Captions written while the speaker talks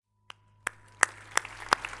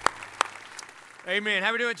Amen.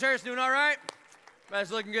 How we doing, church? Doing all right? That's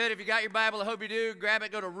looking good. If you got your Bible, I hope you do. Grab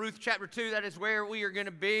it. Go to Ruth chapter 2. That is where we are going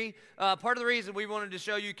to be. Part of the reason we wanted to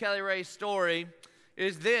show you Kelly Ray's story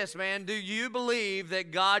is this, man. Do you believe that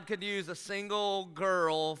God could use a single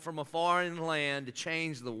girl from a foreign land to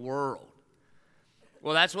change the world?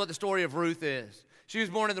 Well, that's what the story of Ruth is. She was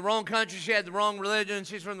born in the wrong country. She had the wrong religion.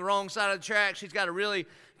 She's from the wrong side of the track. She's got a really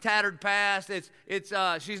tattered past.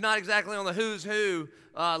 She's not exactly on the who's who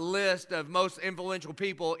list of most influential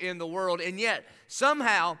people in the world. And yet,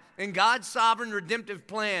 somehow, in God's sovereign redemptive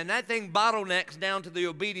plan, that thing bottlenecks down to the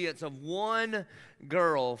obedience of one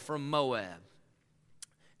girl from Moab.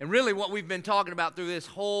 And really what we've been talking about through this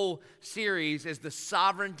whole series is the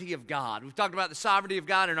sovereignty of God. We've talked about the sovereignty of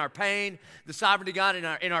God in our pain, the sovereignty of God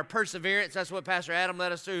in our perseverance. That's what Pastor Adam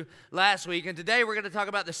led us through last week. And today we're going to talk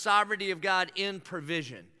about the sovereignty of God in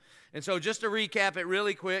provision. And so just to recap it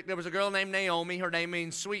really quick, there was a girl named Naomi. Her name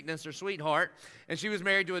means sweetness or sweetheart. And she was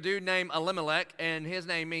married to a dude named Elimelech, and his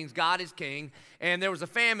name means God is king. And there was a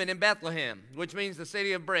famine in Bethlehem, which means the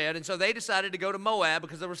city of bread. And so they decided to go to Moab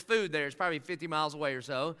because there was food there. It's probably 50 miles away or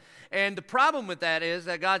so. And the problem with that is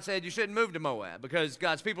that God said you shouldn't move to Moab because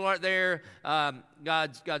God's people aren't there.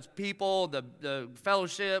 God's people, the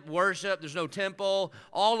fellowship, worship, there's no temple,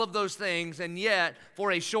 all of those things. And yet,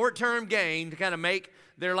 for a short-term gain to kind of make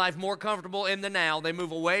their life more comfortable in the now, they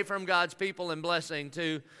move away from God's people and blessing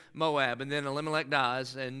to Moab. And then Elimelech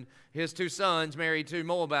dies, and his two sons married two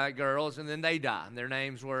Moabite girls, and then they die. And their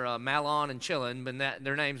names were Mahlon and Chilion, but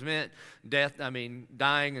their names meant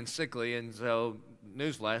dying and sickly, and so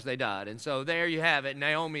newsflash, they died. And so there you have it.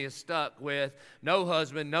 Naomi is stuck with no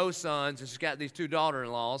husband, no sons, and she's got these two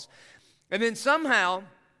daughter-in-laws. And then somehow,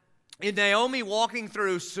 in Naomi walking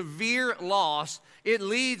through severe loss, it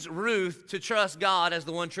leads Ruth to trust God as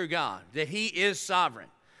the one true God, that He is sovereign.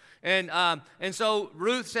 And so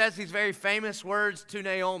Ruth says these very famous words to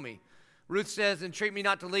Naomi. Ruth says, "Entreat me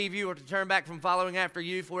not to leave you or to turn back from following after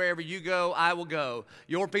you, for wherever you go, I will go.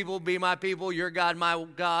 Your people will be my people, your God my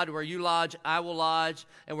God. Where you lodge, I will lodge,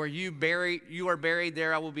 and where you are buried,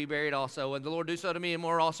 there I will be buried also. And the Lord do so to me and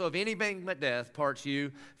more also, if anything but death parts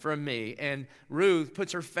you from me." And Ruth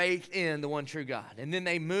puts her faith in the one true God. And then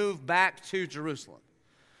they move back to Jerusalem,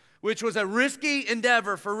 which was a risky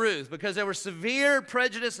endeavor for Ruth because there was severe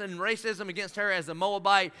prejudice and racism against her as a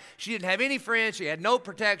Moabite. She didn't have any friends. She had no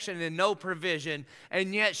protection and no provision.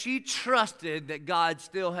 And yet she trusted that God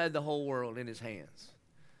still had the whole world in His hands.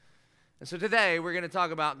 And so today we're going to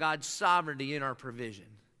talk about God's sovereignty in our provision.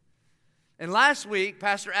 And last week,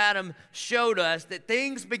 Pastor Adam showed us that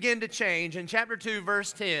things begin to change. In chapter 2,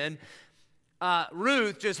 verse 10,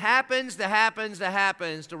 Ruth just happens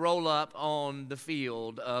to roll up on the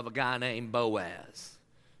field of a guy named Boaz,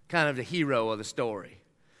 kind of the hero of the story.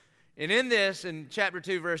 And in chapter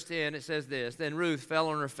 2, verse 10, it says this: "Then Ruth fell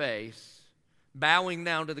on her face, bowing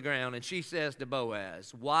down to the ground, and she says to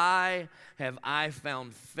Boaz, 'Why have I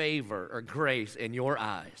found favor or grace in your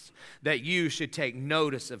eyes, that you should take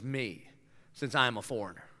notice of me, since I am a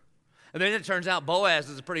foreigner?'" And then it turns out Boaz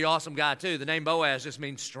is a pretty awesome guy, too. The name Boaz just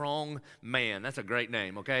means strong man. That's a great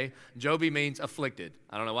name, okay? Joby means afflicted.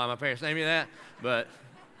 I don't know why my parents named me that, but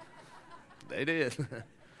they did.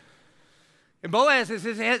 And Boaz,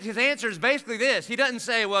 his answer is basically this. He doesn't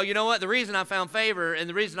say, well, you know what, the reason I found favor and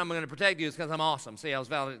the reason I'm going to protect you is because I'm awesome. See, I was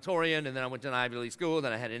valedictorian, and then I went to an Ivy League school,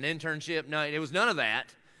 then I had an internship. No, it was none of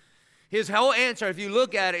that. His whole answer, if you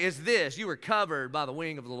look at it, is this: you were covered by the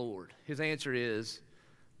wing of the Lord. His answer is,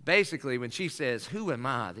 basically, when she says, "Who am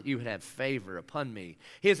I that you would have favor upon me?"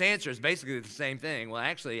 his answer is basically the same thing. Well,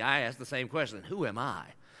 actually, I asked the same question. Who am I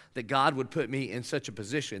that God would put me in such a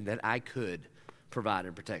position that I could provide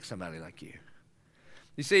and protect somebody like you?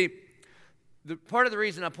 You see, part of the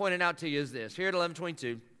reason I pointed out to you is this. Here at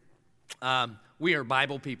 1122, we are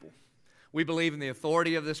Bible people. We believe in the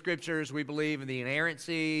authority of the Scriptures. We believe in the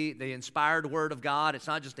inerrancy, the inspired Word of God. It's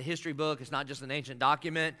not just a history book. It's not just an ancient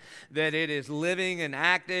document. That it is living and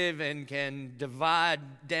active and can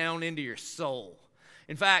divide down into your soul.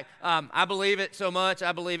 In fact, I believe it so much.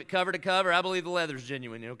 I believe it cover to cover. I believe the leather's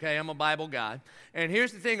genuine, okay? I'm a Bible guy. And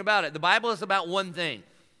here's the thing about it. The Bible is about one thing.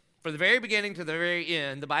 From the very beginning to the very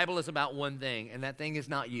end, the Bible is about one thing, and that thing is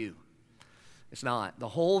not you. It's not. The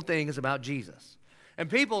whole thing is about Jesus. And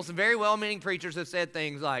people, some very well-meaning preachers have said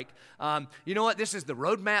things like, you know what, this is the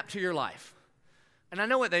roadmap to your life. And I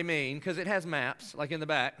know what they mean because it has maps, like in the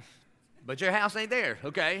back, but your house ain't there,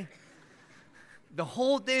 okay? The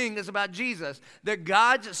whole thing is about Jesus. That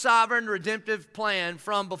God's sovereign redemptive plan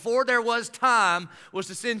from before there was time was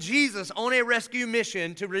to send Jesus on a rescue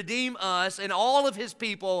mission to redeem us and all of his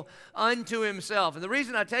people unto himself. And the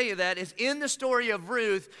reason I tell you that is in the story of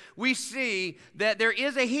Ruth, we see that there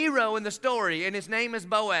is a hero in the story, and his name is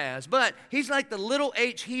Boaz. But he's like the little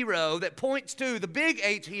h hero that points to the big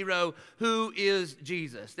H hero, who is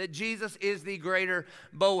Jesus. That Jesus is the greater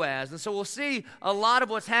Boaz. And so we'll see a lot of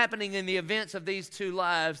what's happening in the events of these two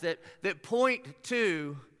lives that point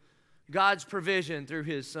to God's provision through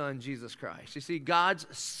his son, Jesus Christ. You see, God's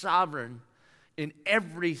sovereign in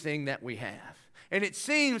everything that we have. And it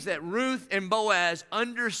seems that Ruth and Boaz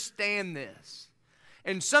understand this.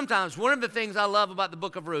 And sometimes, one of the things I love about the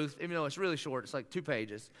book of Ruth, even though it's really short, it's like 2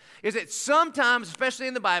 pages, is that sometimes, especially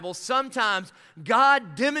in the Bible, sometimes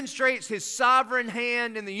God demonstrates his sovereign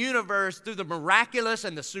hand in the universe through the miraculous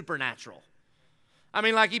and the supernatural. I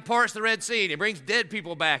mean, like he parts the Red Sea and he brings dead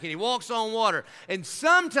people back and he walks on water. And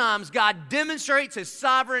sometimes God demonstrates his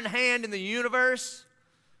sovereign hand in the universe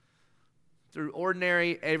through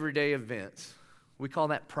ordinary, everyday events. We call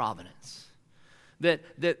that providence. That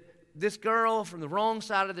this girl from the wrong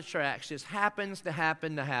side of the tracks just happens to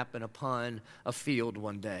happen upon a field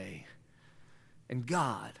one day. And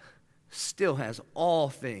God still has all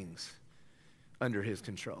things under his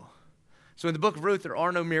control. So in the book of Ruth, there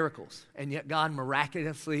are no miracles, and yet God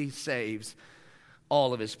miraculously saves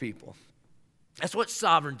all of his people. That's what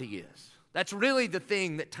sovereignty is. That's really the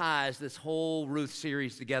thing that ties this whole Ruth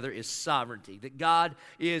series together, is sovereignty, that God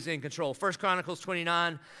is in control. 1 Chronicles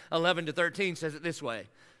 29, 11-13 says it this way,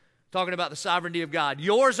 talking about the sovereignty of God.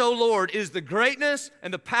 Yours, O Lord, is the greatness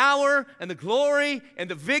and the power and the glory and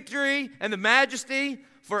the victory and the majesty,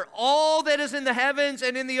 for all that is in the heavens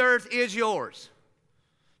and in the earth is yours.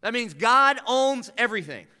 That means God owns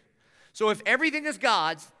everything. So if everything is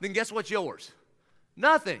God's, then guess what's yours?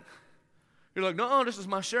 Nothing. You're like, no, this is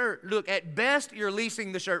my shirt. Look, at best, you're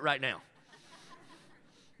leasing the shirt right now.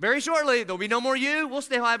 Very shortly, there'll be no more you. We'll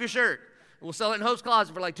still have your shirt. We'll sell it in Hope's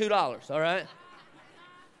Closet for like $2, all right?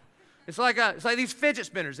 It's like these fidget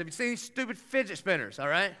spinners. Have you seen these stupid fidget spinners, all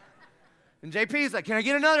right? And JP's like, can I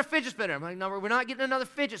get another fidget spinner? I'm like, no, we're not getting another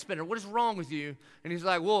fidget spinner. What is wrong with you? And he's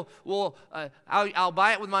like, I'll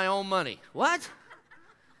buy it with my own money. What?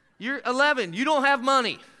 You're 11. You don't have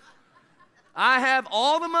money. I have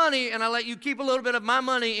all the money, and I let you keep a little bit of my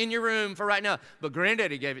money in your room for right now. But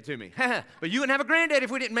Granddaddy gave it to me. But you wouldn't have a granddaddy if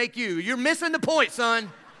we didn't make you. You're missing the point, son.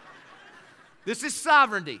 This is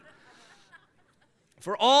sovereignty.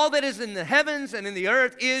 For all that is in the heavens and in the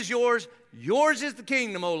earth is yours. Yours is the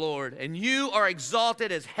kingdom, O Lord, and you are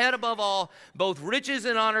exalted as head above all. Both riches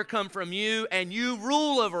and honor come from you, and you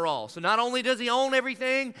rule over all. So not only does he own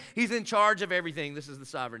everything, he's in charge of everything. This is the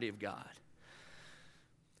sovereignty of God.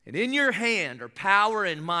 And in your hand are power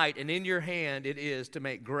and might, and in your hand it is to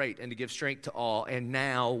make great and to give strength to all. And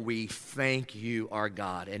now we thank you, our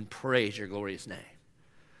God, and praise your glorious name.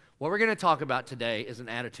 What we're going to talk about today is an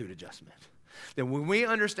attitude adjustment. That when we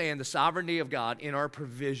understand the sovereignty of God in our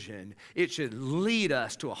provision, it should lead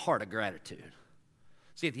us to a heart of gratitude.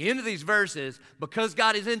 See, at the end of these verses, because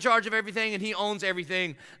God is in charge of everything and he owns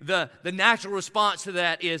everything, the natural response to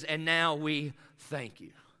that is, and now we thank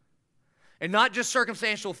you. And not just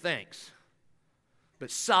circumstantial thanks,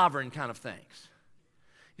 but sovereign kind of thanks.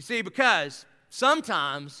 You see, because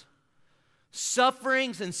sometimes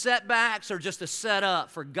sufferings and setbacks are just a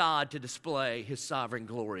setup for God to display his sovereign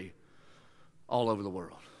glory all over the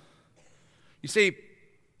world. You see,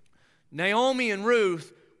 Naomi and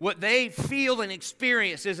Ruth, what they feel and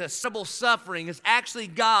experience is a simple suffering is actually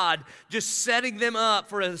God just setting them up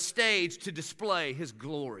for a stage to display his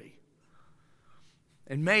glory.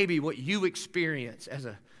 And maybe what you experience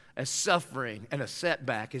as suffering and a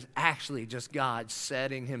setback is actually just God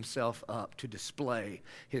setting himself up to display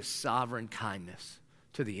his sovereign kindness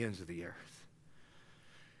to the ends of the earth.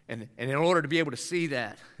 And in order to be able to see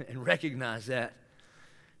that and recognize that,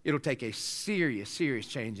 it'll take a serious, serious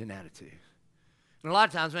change in attitude. And a lot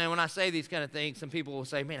of times, man, when I say these kind of things, some people will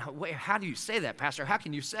say, man, how do you say that, Pastor? How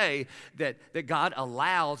can you say that God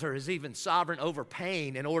allows or is even sovereign over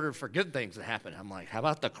pain in order for good things to happen? I'm like, how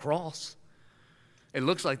about the cross? It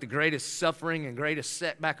looks like the greatest suffering and greatest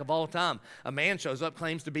setback of all time. A man shows up,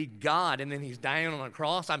 claims to be God, and then he's dying on a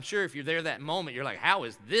cross. I'm sure if you're there that moment, you're like, how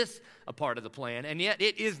is this a part of the plan? And yet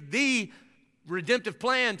it is the redemptive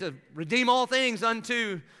plan to redeem all things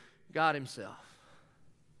unto God himself.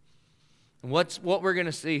 And what we're going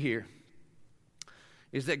to see here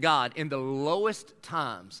is that God, in the lowest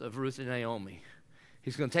times of Ruth and Naomi,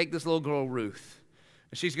 he's going to take this little girl, Ruth,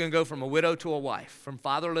 And she's going to go from a widow to a wife, from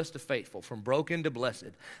fatherless to faithful, from broken to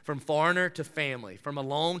blessed, from foreigner to family, from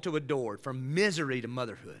alone to adored, from misery to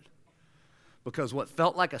motherhood. Because what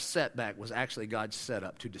felt like a setback was actually God's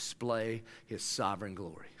setup to display his sovereign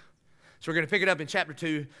glory. So we're going to pick it up in chapter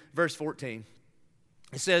 2, verse 14.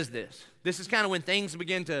 It says this. This is kind of when things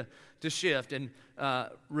begin to shift, and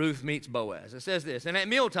Ruth meets Boaz. It says this. And at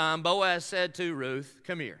mealtime, Boaz said to Ruth,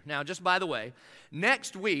 come here. Now, just by the way,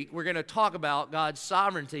 next week, we're going to talk about God's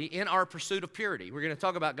sovereignty in our pursuit of purity. We're going to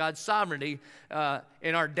talk about God's sovereignty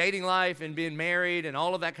in our dating life and being married and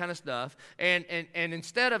all of that kind of stuff. And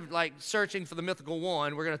instead of like searching for the mythical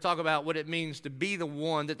one, we're going to talk about what it means to be the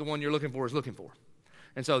one that the one you're looking for is looking for.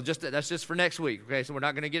 And so that's just for next week, okay? So we're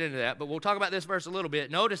not going to get into that, but we'll talk about this verse a little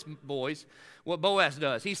bit. Notice, boys, what Boaz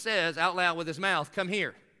does. He says out loud with his mouth, come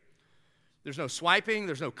here. There's no swiping,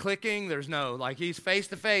 there's no clicking, there's no, like he's face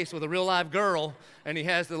to face with a real live girl, and he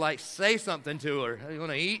has to like say something to her. You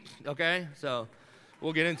want to eat? Okay? So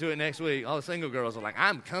we'll get into it next week. All the single girls are like,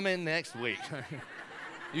 I'm coming next week.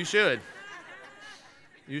 You should.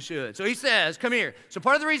 You should. So he says, come here. So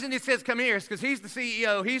part of the reason he says come here is because he's the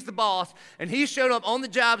CEO, he's the boss, and he showed up on the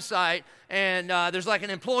job site, and there's like an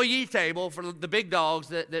employee table for the big dogs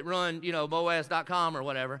that run, Boaz.com or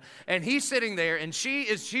whatever. And he's sitting there, and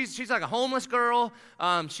she's like a homeless girl.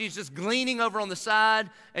 She's just gleaning over on the side,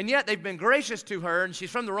 and yet they've been gracious to her, and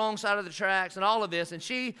she's from the wrong side of the tracks and all of this, and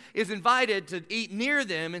she is invited to eat near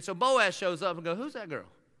them. And so Boaz shows up and goes, who's that girl?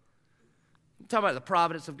 Talk about the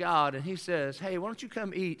providence of God, and he says, hey, why don't you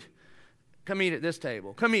come eat at this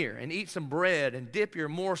table. Come here and eat some bread and dip your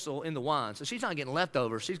morsel in the wine. So she's not getting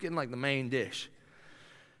leftovers. She's getting like the main dish.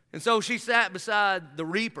 And so she sat beside the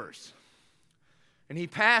reapers, and he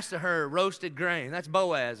passed to her roasted grain. That's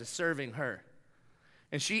Boaz is serving her.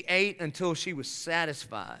 And she ate until she was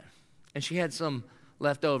satisfied, and she had some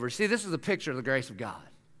left over. See, this is a picture of the grace of God.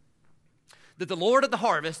 That the Lord of the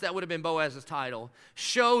harvest, that would have been Boaz's title,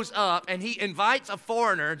 shows up and he invites a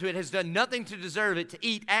foreigner who has done nothing to deserve it to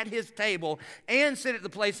eat at his table and sit at the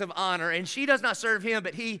place of honor. And she does not serve him,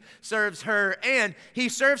 but he serves her. And he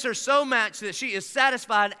serves her so much that she is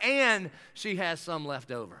satisfied and she has some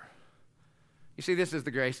left over. You see, this is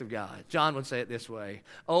the grace of God. John would say it this way.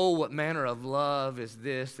 Oh, what manner of love is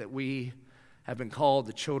this that we have been called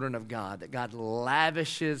the children of God, that God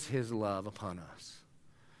lavishes his love upon us.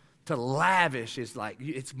 To lavish is like,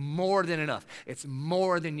 it's more than enough. It's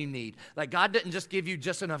more than you need. Like God doesn't just give you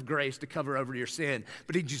just enough grace to cover over your sin,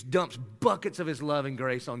 but he just dumps buckets of his love and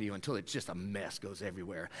grace on you until it's just a mess, goes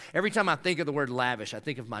everywhere. Every time I think of the word lavish, I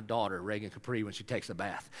think of my daughter, Reagan Capri, when she takes a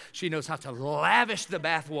bath. She knows how to lavish the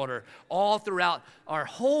bath water all throughout our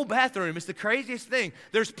whole bathroom. It's the craziest thing.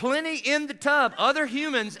 There's plenty in the tub. Other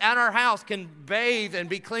humans at our house can bathe and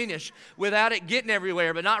be cleanish without it getting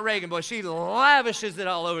everywhere, but not Reagan. Boy, she lavishes it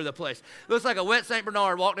all over the place. Looks like a wet St.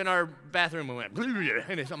 Bernard walked in our bathroom and went,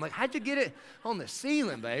 and I'm like, how'd you get it on the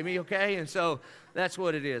ceiling, baby? Okay, and so that's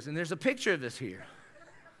what it is. And there's a picture of this here.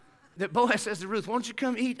 That Boaz says to Ruth, why don't you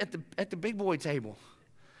come eat at the big boy table?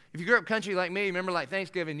 If you grew up country like me, remember like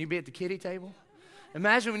Thanksgiving, you'd be at the kiddie table?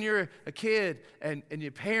 Imagine when you're a kid and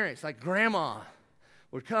your parents, like grandma,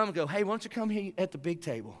 would come and go, hey, why don't you come eat at the big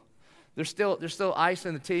table? There's still ice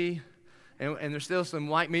in the tea, and there's still some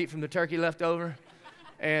white meat from the turkey left over.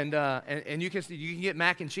 And you can get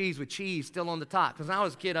mac and cheese with cheese still on the top. Because when I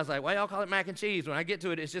was a kid, I was like, why y'all call it mac and cheese? When I get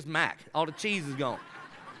to it, it's just mac. All the cheese is gone.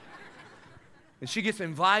 And she gets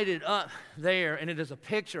invited up there, and it is a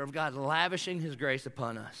picture of God lavishing his grace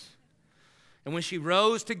upon us. And when she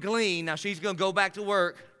rose to glean, now she's going to go back to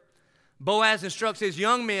work, Boaz instructs his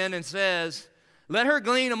young men and says, let her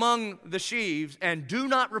glean among the sheaves and do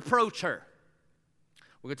not reproach her.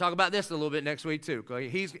 We're going to talk about this a little bit next week too.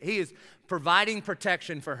 He is providing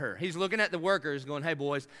protection for her. He's looking at the workers going, hey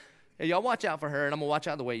boys, hey, y'all watch out for her, and I'm going to watch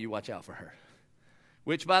out the way you watch out for her.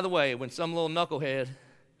 Which, by the way, when some little knucklehead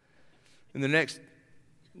in the next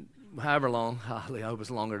however long, I hope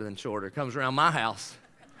it's longer than shorter, comes around my house,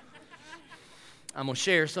 I'm going to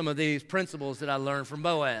share some of these principles that I learned from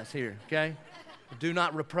Boaz here, okay? Do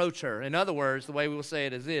not reproach her. In other words, the way we will say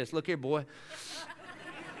it is this. Look here, boy.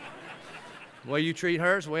 The way you treat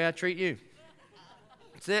her is the way I treat you.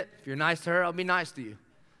 That's it. If you're nice to her, I'll be nice to you.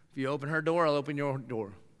 If you open her door, I'll open your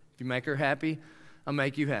door. If you make her happy, I'll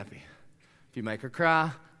make you happy. If you make her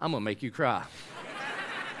cry, I'm going to make you cry.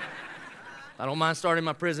 I don't mind starting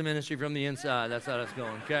my prison ministry from the inside. That's how that's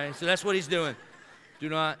going, okay? So that's what he's doing. Do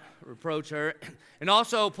not reproach her. And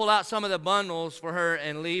also pull out some of the bundles for her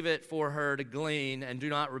and leave it for her to glean, and do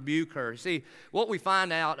not rebuke her. See, what we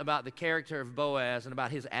find out about the character of Boaz and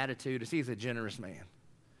about his attitude is he's a generous man.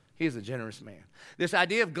 He is a generous man. This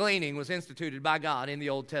idea of gleaning was instituted by God in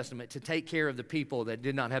the Old Testament to take care of the people that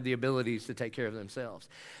did not have the abilities to take care of themselves.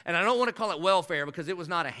 And I don't want to call it welfare because it was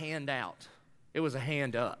not a handout. It was a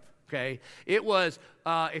hand up. Okay, it was,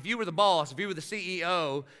 if you were the boss, if you were the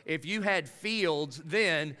CEO, if you had fields,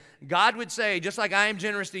 then God would say, just like I am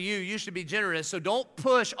generous to you, you should be generous. So don't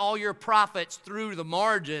push all your profits through the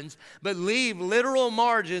margins, but leave literal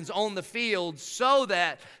margins on the field so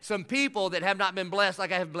that some people that have not been blessed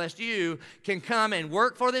like I have blessed you can come and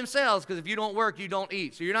work for themselves, because if you don't work, you don't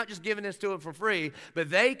eat. So you're not just giving this to them for free, but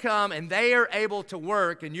they come and they are able to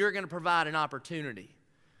work, and you're going to provide an opportunity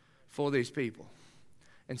for these people.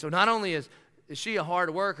 And so not only is she a hard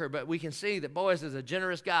worker, but we can see that Boaz is a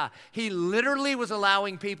generous guy. He literally was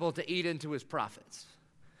allowing people to eat into his profits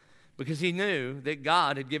because he knew that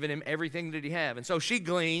God had given him everything that he had. And so she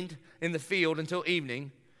gleaned in the field until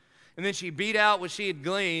evening, and then she beat out what she had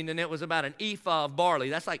gleaned, and it was about an ephah of barley.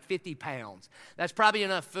 That's like 50 pounds. That's probably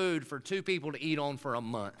enough food for 2 people to eat on for a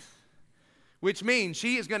month, which means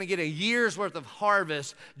she is going to get a year's worth of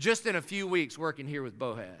harvest just in a few weeks working here with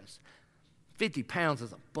Boaz. 50 pounds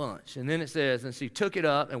is a bunch. And then it says, and she took it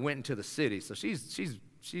up and went into the city. So she's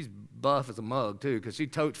buff as a mug, too, because she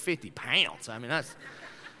toted 50 pounds. I mean, that's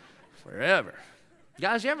forever.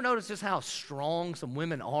 Guys, you ever notice just how strong some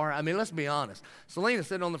women are? I mean, let's be honest. Selena's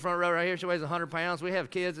sitting on the front row right here. She weighs 100 pounds. We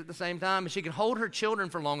have kids at the same time, and she can hold her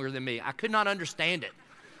children for longer than me. I could not understand it.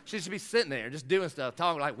 She should be sitting there just doing stuff,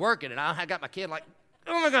 talking, like working, and I got my kid like,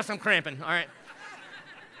 oh my gosh, I'm cramping. All right.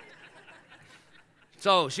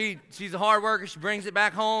 So she's a hard worker. She brings it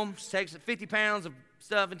back home. She takes 50 pounds of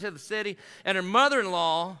stuff into the city. And her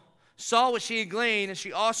mother-in-law saw what she had gleaned, and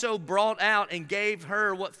she also brought out and gave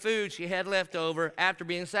her what food she had left over after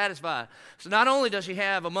being satisfied. So not only does she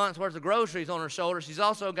have a month's worth of groceries on her shoulders, she's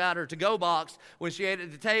also got her to-go box when she ate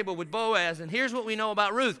at the table with Boaz. And here's what we know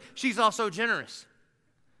about Ruth. She's also generous.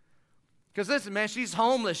 Because listen, man, she's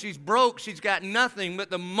homeless, she's broke, she's got nothing. But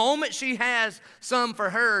the moment she has some for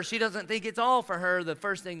her, she doesn't think it's all for her. The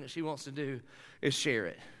first thing that she wants to do is share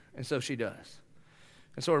it. And so she does.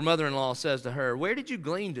 And so her mother-in-law says to her, where did you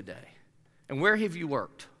glean today? And where have you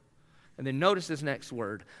worked? And then notice this next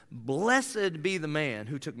word, blessed be the man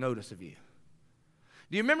who took notice of you.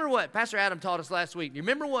 Do you remember what Pastor Adam taught us last week? Do you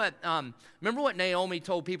remember what Naomi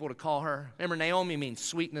told people to call her? Remember, Naomi means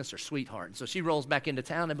sweetness or sweetheart. And so she rolls back into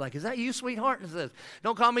town and be like, is that you, sweetheart? And says,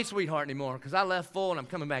 don't call me sweetheart anymore because I left full and I'm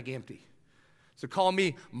coming back empty. So call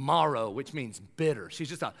me Maro, which means bitter. She's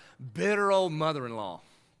just a bitter old mother-in-law.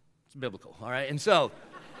 It's biblical, all right? And so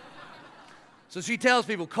she tells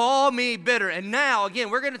people, call me bitter. And now, again,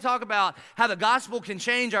 we're going to talk about how the gospel can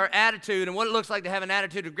change our attitude and what it looks like to have an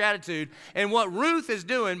attitude of gratitude. And what Ruth is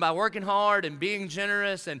doing by working hard and being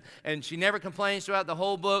generous, and she never complains throughout the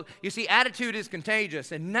whole book. You see, attitude is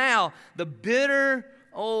contagious. And now the bitter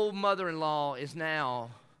old mother-in-law is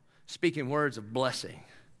now speaking words of blessing.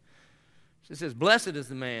 She says, blessed is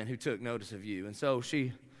the man who took notice of you. And so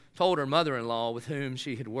she told her mother-in-law with whom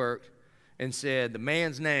she had worked, and said, the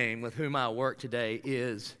man's name with whom I work today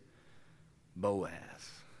is Boaz.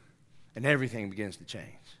 And everything begins to change.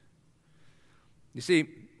 You see,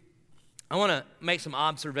 I want to make some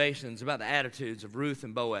observations about the attitudes of Ruth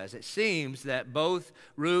and Boaz. It seems that both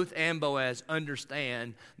Ruth and Boaz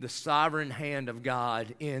understand the sovereign hand of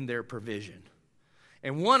God in their provision.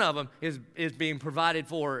 And one of them is being provided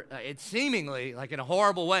for, it's seemingly like in a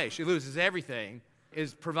horrible way. She loses everything,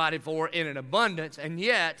 is provided for in an abundance, and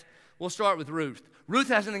yet, we'll start with Ruth. Ruth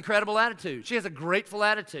has an incredible attitude. She has a grateful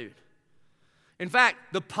attitude. In fact,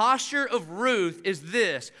 the posture of Ruth is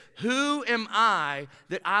this: who am I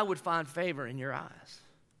that I would find favor in your eyes?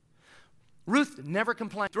 Ruth never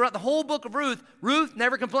complains. Throughout the whole book of Ruth, Ruth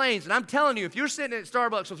never complains. And I'm telling you, if you're sitting at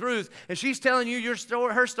Starbucks with Ruth and she's telling you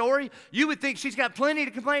her story, you would think she's got plenty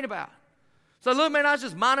to complain about. So look, man, I was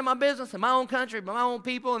just minding my business in my own country, by my own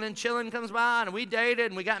people, and then chilling comes by, and we dated,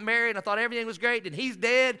 and we got married, and I thought everything was great, and he's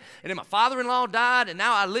dead, and then my father-in-law died, and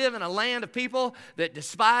now I live in a land of people that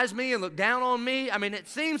despise me and look down on me. I mean, it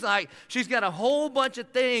seems like she's got a whole bunch of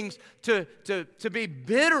things to be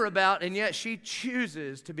bitter about, and yet she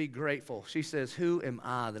chooses to be grateful. She says, who am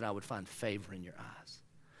I that I would find favor in your eyes?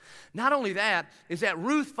 Not only that, is that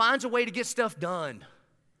Ruth finds a way to get stuff done.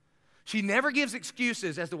 She never gives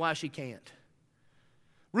excuses as to why she can't.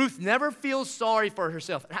 Ruth never feels sorry for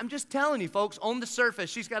herself. And I'm just telling you, folks, on the surface,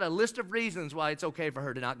 she's got a list of reasons why it's okay for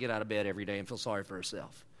her to not get out of bed every day and feel sorry for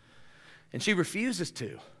herself. And she refuses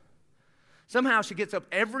to. Somehow she gets up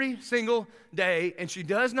every single day and she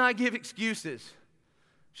does not give excuses.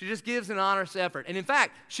 She just gives an honest effort. And in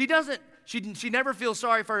fact, she doesn't she never feels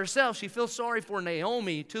sorry for herself. She feels sorry for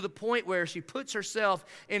Naomi to the point where she puts herself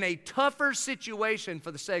in a tougher situation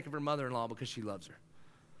for the sake of her mother-in-law because she loves her.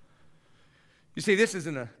 You see, this is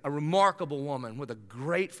a remarkable woman with a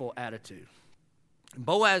grateful attitude.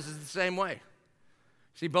 Boaz is the same way.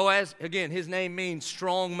 See, Boaz, again, his name means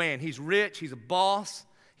strong man. He's rich, he's a boss,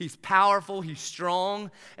 he's powerful, he's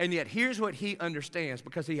strong, and yet here's what he understands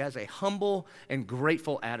because he has a humble and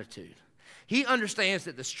grateful attitude. He understands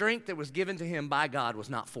that the strength that was given to him by God was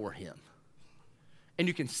not for him. And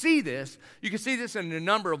you can see this. You can see this in a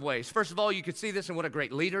number of ways. First of all, you can see this in what a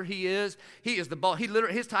great leader he is. He is the boss.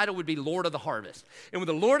 His title would be Lord of the Harvest. And when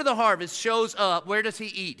the Lord of the Harvest shows up, where does he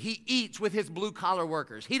eat? He eats with his blue-collar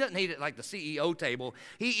workers. He doesn't eat at like the CEO table.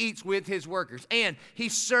 He eats with his workers. And he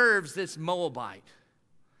serves this Moabite.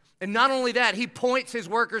 And not only that, he points his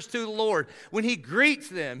workers to the Lord. When he greets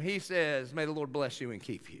them, he says, "May the Lord bless you and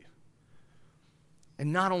keep you."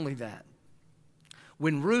 And not only that,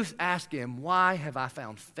 when Ruth asked him, "Why have I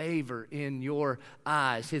found favor in your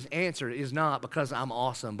eyes?" his answer is not because I'm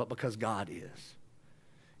awesome, but because God is.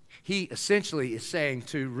 He essentially is saying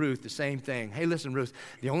to Ruth the same thing. Hey, listen, Ruth,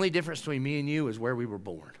 the only difference between me and you is where we were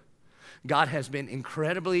born. God has been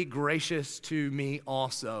incredibly gracious to me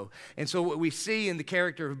also. And so what we see in the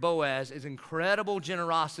character of Boaz is incredible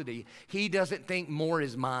generosity. He doesn't think more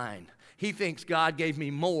is mine. He thinks God gave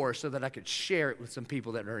me more so that I could share it with some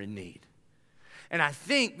people that are in need. And I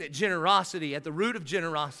think that generosity, at the root of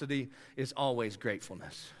generosity, is always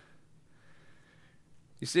gratefulness.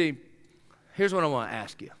 You see, here's what I want to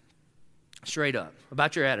ask you, straight up,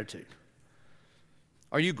 about your attitude.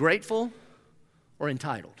 Are you grateful or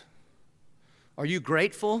entitled? Are you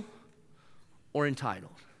grateful or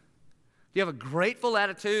entitled? Do you have a grateful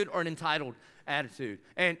attitude or an entitled attitude?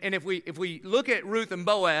 And if we look at Ruth and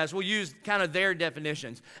Boaz, we'll use kind of their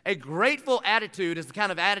definitions. A grateful attitude is the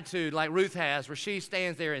kind of attitude like Ruth has where she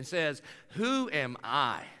stands there and says, "Who am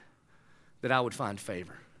I that I would find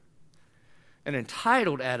favor?" An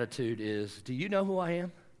entitled attitude is, "Do you know who I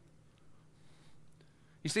am?"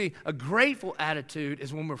 You see, a grateful attitude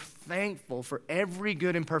is when we're thankful for every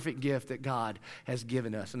good and perfect gift that God has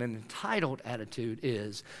given us. And an entitled attitude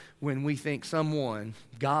is when we think someone,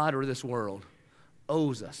 God or this world,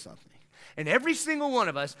 owes us something. And every single one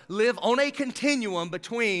of us live on a continuum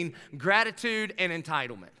between gratitude and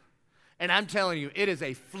entitlement. And I'm telling you, it is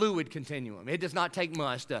a fluid continuum. It does not take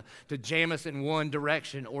much to jam us in one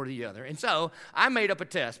direction or the other. And so I made up a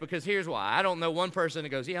test because here's why. I don't know one person that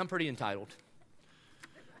goes, "Yeah, I'm pretty entitled."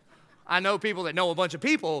 I know people that know a bunch of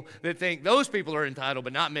people that think those people are entitled,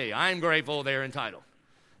 but not me. I'm grateful they're entitled.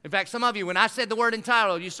 In fact, some of you, when I said the word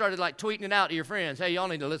entitled, you started like tweeting it out to your friends. Hey, y'all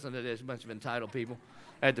need to listen to this, a bunch of entitled people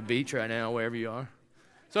at the beach right now, wherever you are.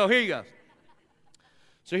 So here you go.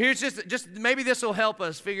 So here's just maybe this will help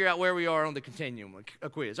us figure out where we are on the continuum, a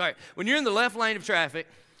quiz. All right, when you're in the left lane of traffic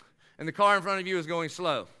and the car in front of you is going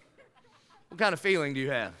slow, what kind of feeling do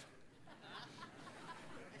you have?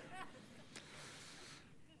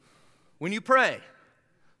 When you pray,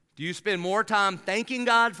 do you spend more time thanking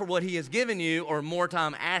God for what He has given you or more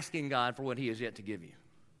time asking God for what He has yet to give you?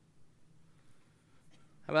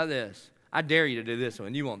 How about this? I dare you to do this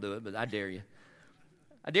one. You won't do it, but I dare you.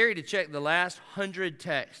 I dare you to check the last 100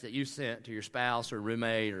 texts that you sent to your spouse or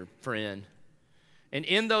roommate or friend. And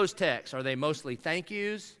in those texts, are they mostly thank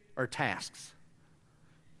yous or tasks?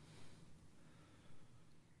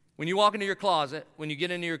 When you walk into your closet, when you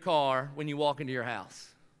get into your car, when you walk into your house,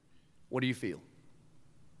 what do you feel?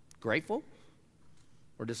 Grateful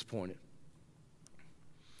or disappointed?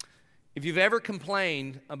 If you've ever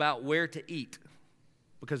complained about where to eat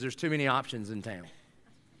because there's too many options in town,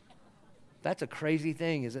 that's a crazy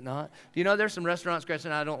thing, is it not? Do you know there's some restaurants,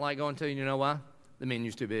 Gretchen, I don't like going to, and you know why? The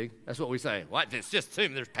menu's too big. That's what we say. What? It's just too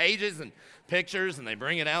many. There's pages and pictures, and they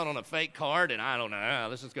bring it out on a fake card, and I don't know.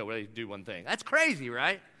 Let's just go really do one thing. That's crazy,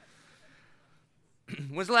 right?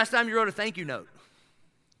 When's the last time you wrote a thank you note?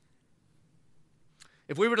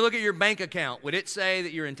 If we were to look at your bank account, would it say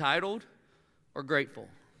that you're entitled or grateful?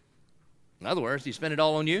 In other words, do you spend it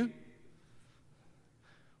all on you?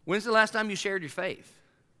 When's the last time you shared your faith?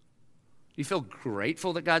 Do you feel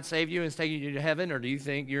grateful that God saved you and is taking you to heaven, or do you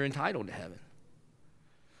think you're entitled to heaven?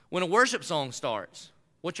 When a worship song starts,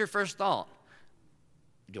 what's your first thought?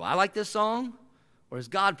 Do I like this song, or is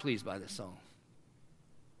God pleased by this song?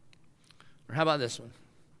 Or how about this one?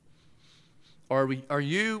 Are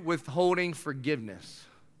you withholding forgiveness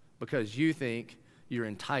because you think you're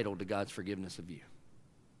entitled to God's forgiveness of you?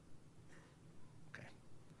 Okay.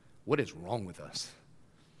 What is wrong with us?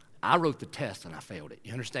 I wrote the test and I failed it.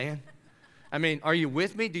 You understand? I mean, are you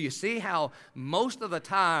with me? Do you see how most of the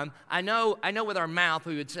time, I know with our mouth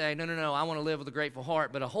we would say, no, I want to live with a grateful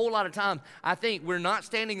heart. But a whole lot of times, I think we're not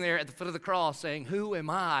standing there at the foot of the cross saying, who am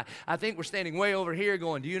I? I think we're standing way over here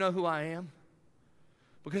going, do you know who I am?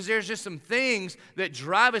 Because there's just some things that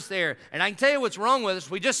drive us there. And I can tell you what's wrong with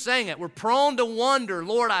us. We just sang it. We're prone to wonder,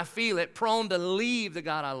 Lord, I feel it, prone to leave the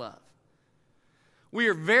God I love. We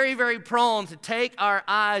are very, very prone to take our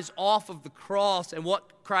eyes off of the cross and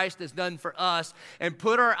what Christ has done for us and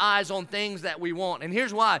put our eyes on things that we want. And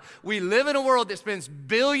here's why. We live in a world that spends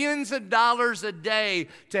billions of dollars a day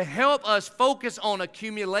to help us focus on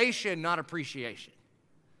accumulation, not appreciation.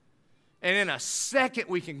 And in a second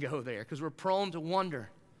we can go there because we're prone to wonder.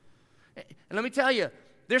 And let me tell you,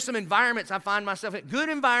 there's some environments I find myself in, good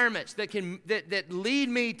environments that lead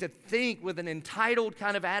me to think with an entitled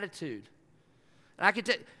kind of attitude. And I can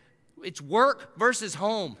tell it's work versus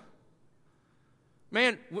home.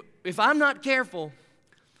 Man, if I'm not careful,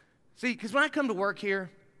 see, because when I come to work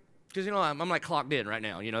here, because, I'm like clocked in right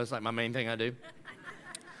now. It's like my main thing I do.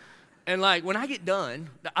 And like when I get done,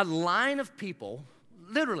 a line of people,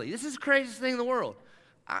 literally, this is the craziest thing in the world.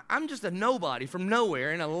 I'm just a nobody from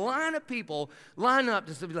nowhere, and a line of people line up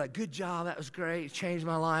to be like, good job, that was great, it changed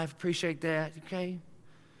my life, appreciate that, okay?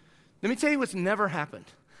 Let me tell you what's never happened.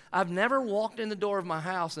 I've never walked in the door of my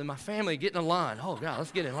house and my family get in a line. Oh, God,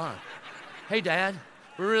 let's get in line. Hey, Dad,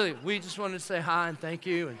 we just wanted to say hi and thank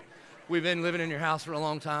you, and we've been living in your house for a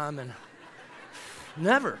long time, and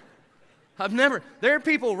I've never, there are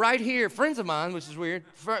people right here, friends of mine, which is weird,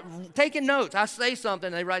 taking notes. I say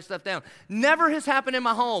something, they write stuff down. Never has happened in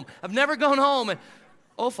my home. I've never gone home and,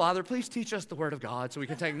 oh, Father, please teach us the word of God so we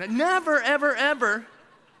can take notes. Never, ever, ever.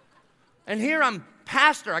 And here I'm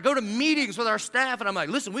pastor. I go to meetings with our staff, and I'm like,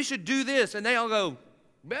 listen, we should do this. And they all go,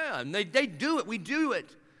 yeah, and they do it. We do it.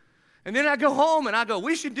 And then I go home, and I go,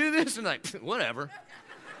 we should do this. And like, whatever.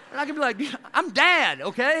 And I can be like, I'm Dad,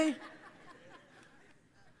 okay?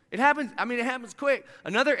 It happens quick.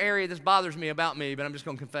 Another area this bothers me about me, but I'm just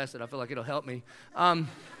going to confess it. I feel like it'll help me. I've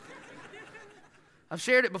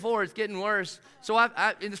shared it before. It's getting worse. So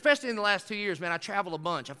and especially in the last 2 years, man, I travel a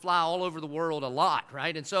bunch. I fly all over the world a lot,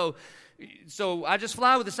 right? And so I just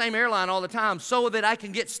fly with the same airline all the time so that I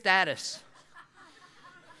can get status.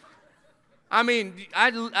 I mean,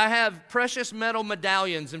 I have precious metal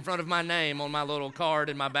medallions in front of my name on my little card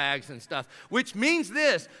and my bags and stuff, which means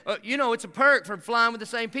this, it's a perk for flying with the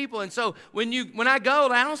same people. And so when I go,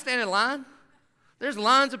 I don't stand in line. There's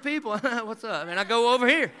lines of people. What's up? And I go over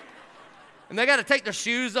here. And they got to take their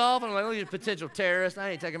shoes off. I'm like, oh, you're a potential terrorist. I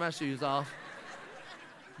ain't taking my shoes off.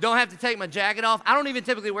 Don't have to take my jacket off. I don't even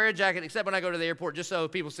typically wear a jacket except when I go to the airport just so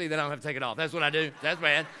people see that I don't have to take it off. That's what I do. That's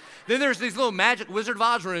bad. Then there's these little magic Wizard of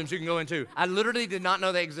Oz rooms you can go into. I literally did not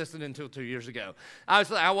know they existed until 2 years ago.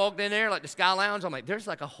 I walked in there, like the Sky Lounge. I'm like, there's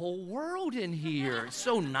like a whole world in here. It's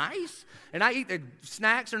so nice. And I eat the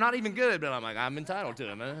snacks. They're not even good, but I'm like, I'm entitled to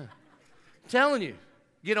them. I'm telling you,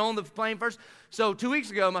 get on the plane first. So 2 weeks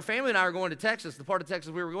ago, my family and I were going to Texas. The part of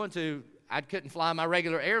Texas we were going to, I couldn't fly my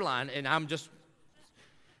regular airline, and I'm just...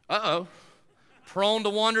 prone to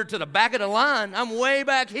wander to the back of the line. I'm way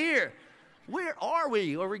back here. Where are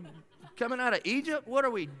we? Are we coming out of Egypt? What are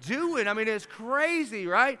we doing? I mean, it's crazy,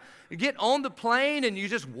 right? You get on the plane and you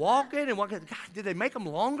just walk in and walk in. God, did they make them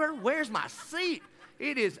longer? Where's my seat?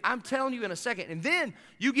 It is, I'm telling you in a second. And then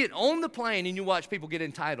you get on the plane and you watch people get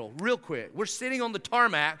entitled real quick. We're sitting on the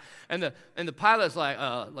tarmac and the pilot's like,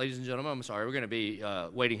 ladies and gentlemen, I'm sorry, we're going to be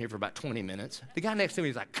waiting here for about 20 minutes. The guy next to me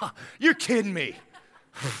is like, you're kidding me.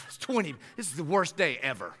 It's 20. This is the worst day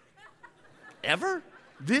ever. Ever?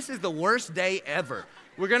 This is the worst day ever.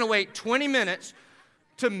 We're going to wait 20 minutes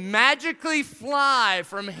to magically fly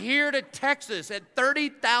from here to Texas at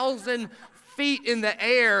 30,000 feet in the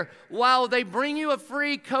air while they bring you a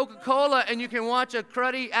free Coca-Cola and you can watch a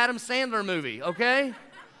cruddy Adam Sandler movie, okay?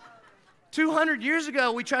 200 years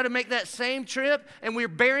ago, we tried to make that same trip, and we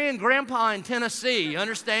were burying Grandpa in Tennessee, you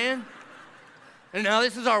understand? And now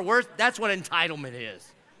this is our worst. That's what entitlement is.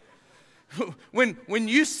 When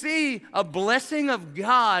you see a blessing of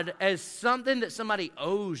God as something that somebody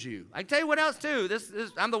owes you. I can tell you what else, too.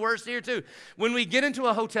 I'm the worst here, too. When we get into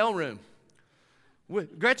a hotel room,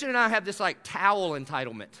 Gretchen and I have this, like, towel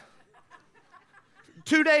entitlement.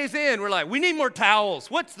 2 days in, we're like, we need more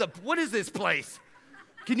towels. What is this place?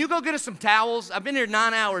 Can you go get us some towels? I've been here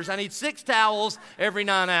 9 hours. I need 6 towels every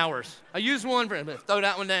 9 hours. I use one, throw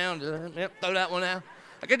that one down, throw that one out.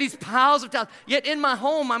 I got these piles of towels. Yet in my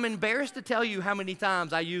home, I'm embarrassed to tell you how many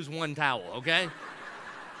times I use one towel, okay?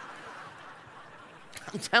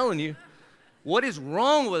 I'm telling you, what is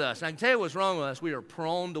wrong with us? I can tell you what's wrong with us. We are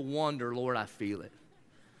prone to wonder, Lord, I feel it.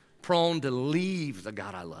 prone to leave the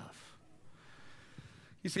God I love.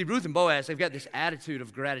 You see, Ruth and Boaz, they've got this attitude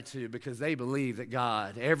of gratitude because they believe that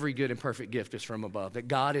God, every good and perfect gift is from above, that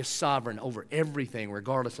God is sovereign over everything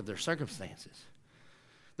regardless of their circumstances.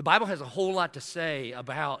 The Bible has a whole lot to say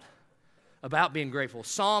about being grateful.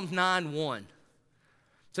 Psalms 9:1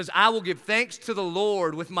 says, I will give thanks to the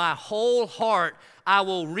Lord with my whole heart. I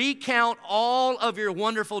will recount all of your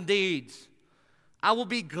wonderful deeds. I will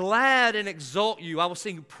be glad and exalt you. I will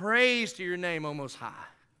sing praise to your name, O Most High.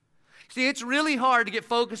 See, it's really hard to get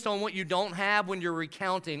focused on what you don't have when you're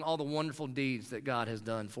recounting all the wonderful deeds that God has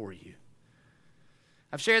done for you.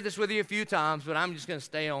 I've shared this with you a few times, but I'm just going to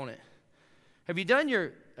stay on it. Have you done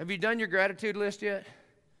your gratitude list yet?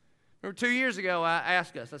 Remember 2 years ago, I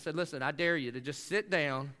asked us, I said, listen, I dare you to just sit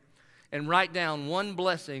down and write down one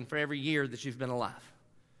blessing for every year that you've been alive.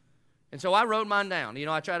 And so I wrote mine down. You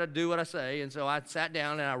know, I try to do what I say, and so I sat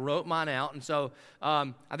down and I wrote mine out. And so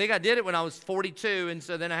I think I did it when I was 42, and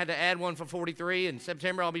so then I had to add one for 43. In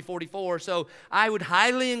September, I'll be 44. So I would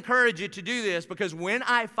highly encourage you to do this because when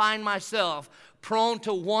I find myself prone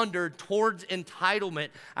to wander towards entitlement,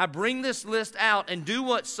 I bring this list out and do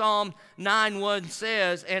what Psalm 9:1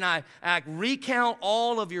 says, and I recount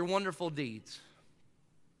all of your wonderful deeds.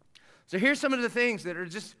 So here's some of the things that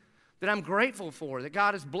I'm grateful for, that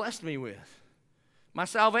God has blessed me with. My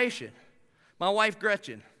salvation, my wife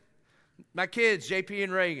Gretchen, my kids JP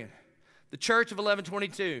and Reagan, the church of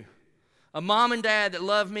 1122, a mom and dad that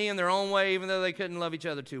love me in their own way even though they couldn't love each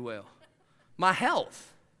other too well. My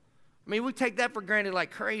health, I mean, we take that for granted like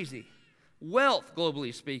crazy. Wealth,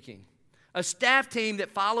 globally speaking. A staff team that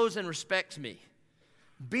follows and respects me.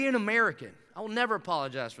 Being American, I will never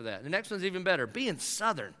apologize for that. The next one's even better. Being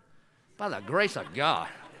Southern, by the grace of God.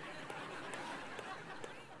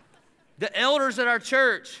 The elders at our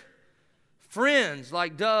church, friends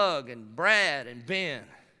like Doug and Brad and Ben,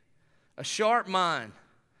 a sharp mind,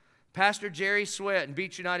 Pastor Jerry Sweat in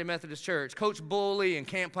Beach United Methodist Church, Coach Bully in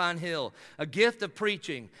Camp Pine Hill, a gift of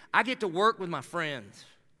preaching. I get to work with my friends.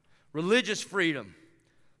 Religious freedom.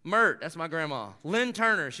 Mert, that's my grandma. Lynn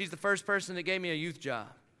Turner, she's the first person that gave me a youth job.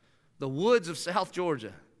 The woods of South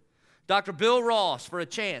Georgia. Dr. Bill Ross, for a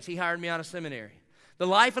chance, he hired me out of seminary. The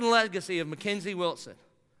life and legacy of Mackenzie Wilson.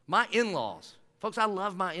 My in-laws. Folks, I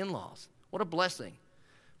love my in-laws. What a blessing.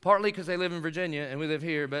 Partly because they live in Virginia and we live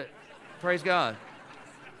here, but praise God.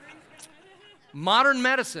 Modern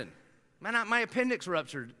medicine. Man, my appendix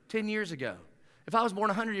ruptured 10 years ago. If I was born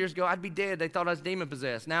 100 years ago, I'd be dead. They thought I was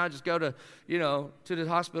demon-possessed. Now I just go to the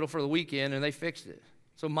hospital for the weekend and they fixed it.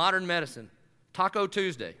 So modern medicine. Taco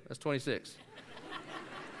Tuesday. That's 26.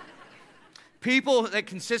 People that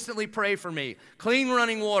consistently pray for me, clean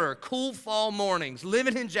running water, cool fall mornings,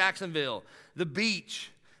 living in Jacksonville, the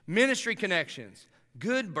beach, ministry connections,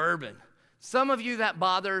 good bourbon. Some of you that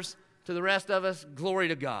bothers, to the rest of us, glory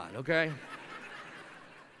to God, okay?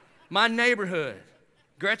 My neighborhood,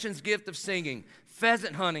 Gretchen's gift of singing,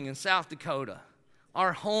 pheasant hunting in South Dakota,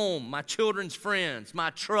 our home, my children's friends,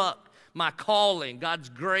 my truck, my calling, God's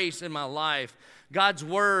grace in my life, God's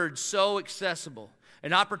word so accessible.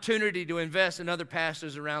 An opportunity to invest in other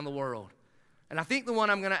pastors around the world. And I think the one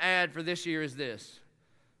I'm going to add for this year is this.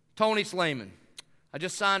 Tony Slayman. I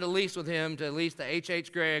just signed a lease with him to lease the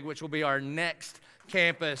H.H. Gregg, which will be our next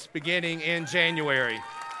campus beginning in January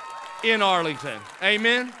in Arlington.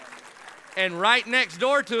 Amen? And right next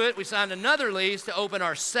door to it, we signed another lease to open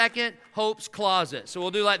our second Hope's Closet. So we'll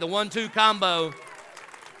do like the 1-2 combo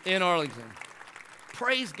in Arlington.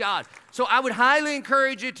 Praise God. So I would highly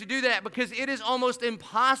encourage you to do that because it is almost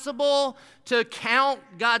impossible to count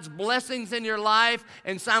God's blessings in your life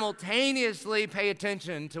and simultaneously pay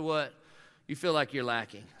attention to what you feel like you're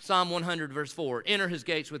lacking. Psalm 100, verse 4, enter his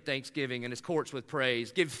gates with thanksgiving and his courts with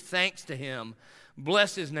praise. Give thanks to him.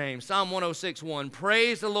 Bless his name. Psalm 106:1,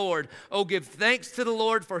 praise the Lord. Oh, give thanks to the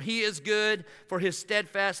Lord, for he is good, for his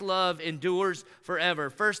steadfast love endures forever.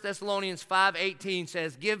 1 Thessalonians 5:18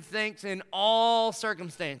 says, give thanks in all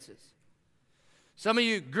circumstances. Some of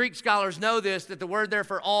you Greek scholars know this, that the word there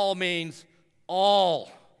for all means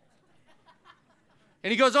all.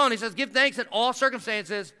 And he goes on, he says, give thanks in all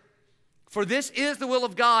circumstances, for this is the will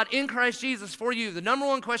of God in Christ Jesus for you. The number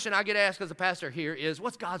one question I get asked as a pastor here is,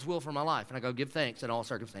 what's God's will for my life? And I go, give thanks in all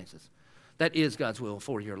circumstances. That is God's will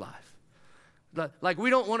for your life. Like,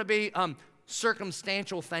 we don't want to be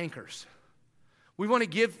circumstantial thankers. We want to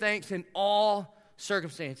give thanks in all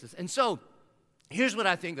circumstances. And so, here's what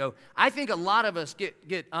I think, though. I think a lot of us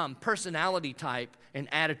get personality type and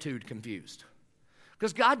attitude confused.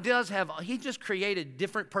 Because God does he just created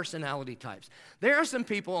different personality types. There are some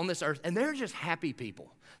people on this earth, and they're just happy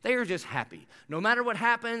people. They are just happy. No matter what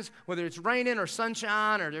happens, whether it's raining or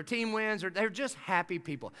sunshine or their team wins, or they're just happy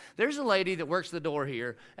people. There's a lady that works the door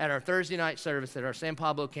here at our Thursday night service at our San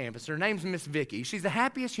Pablo campus. Her name's Miss Vicky. She's the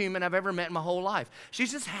happiest human I've ever met in my whole life.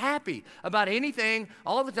 She's just happy about anything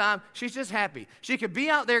all the time. She's just happy. She could be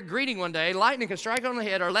out there greeting one day, lightning could strike her on the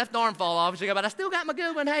head, her left arm fall off, and she go, but I still got my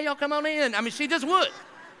good one. Hey, y'all come on in. I mean, she just would.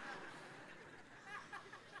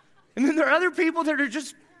 And then there are other people that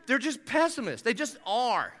they're just pessimists. They just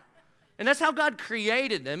are. And that's how God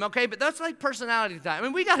created them, okay? But that's like personality type. I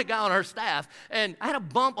mean, we got a guy on our staff, and I had a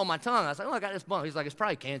bump on my tongue. I was like, oh, I got this bump. He's like, it's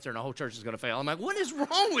probably cancer, and the whole church is going to fail. I'm like, what is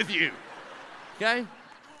wrong with you? Okay?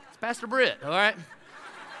 It's Pastor Britt, all right?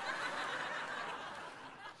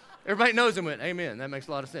 Everybody knows him. Went, amen. That makes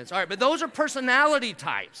a lot of sense. All right, but those are personality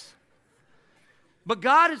types. But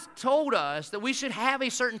God has told us that we should have a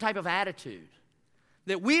certain type of attitude,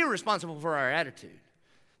 that we are responsible for our attitude,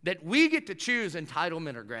 that we get to choose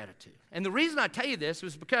entitlement or gratitude. And the reason I tell you this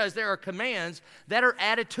is because there are commands that are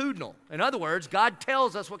attitudinal. In other words, God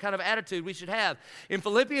tells us what kind of attitude we should have. In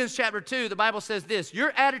Philippians chapter 2, the Bible says this,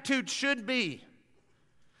 your attitude should be.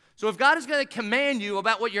 So if God is going to command you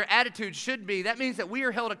about what your attitude should be, that means that we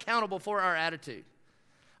are held accountable for our attitude.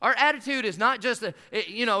 Our attitude is not just,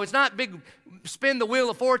 it's not big spin the wheel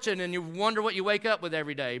of fortune and you wonder what you wake up with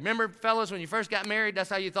every day. Remember, fellas, when you first got married, that's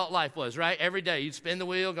how you thought life was, right? Every day you'd spin the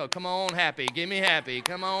wheel, go, come on, happy, give me happy,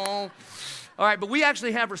 come on. All right, but we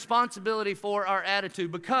actually have responsibility for our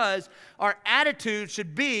attitude because our attitude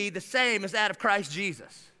should be the same as that of Christ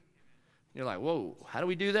Jesus. You're like, whoa, how do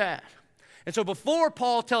we do that? And so before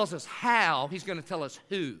Paul tells us how, he's going to tell us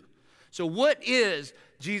who. So what is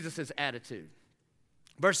Jesus' attitude?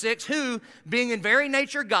 Verse 6, who, being in very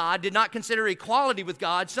nature God, did not consider equality with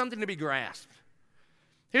God something to be grasped.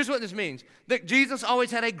 Here's what this means. That Jesus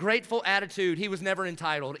always had a grateful attitude. He was never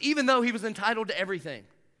entitled, even though he was entitled to everything.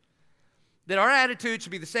 That our attitude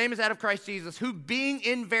should be the same as that of Christ Jesus, who, being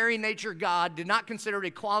in very nature God, did not consider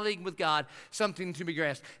equality with God something to be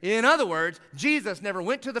grasped. In other words, Jesus never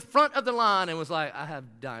went to the front of the line and was like, I have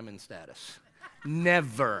diamond status.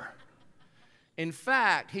 Never. In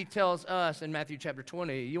fact, he tells us in Matthew chapter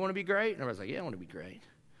 20, you want to be great? And everybody's like, yeah, I want to be great.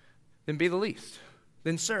 Then be the least.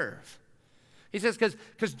 Then serve. He says,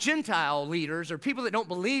 because Gentile leaders or people that don't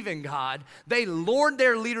believe in God, they lord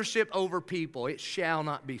their leadership over people. It shall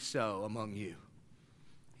not be so among you.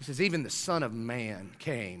 He says, even the Son of Man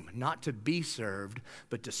came not to be served,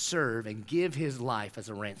 but to serve and give his life as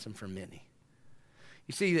a ransom for many.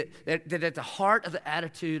 You see that at the heart of the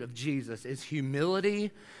attitude of Jesus is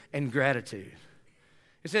humility and gratitude.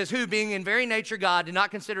 It says, who, being in very nature God, did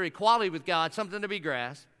not consider equality with God something to be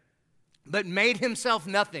grasped, but made himself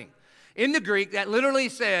nothing. In the Greek, that literally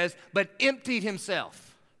says, but emptied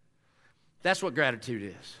himself. That's what gratitude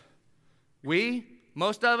is. We,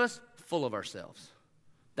 most of us, full of ourselves.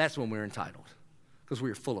 That's when we're entitled, because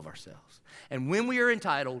we are full of ourselves. And when we are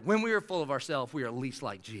entitled, when we are full of ourselves, we are least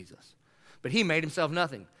like Jesus. But he made himself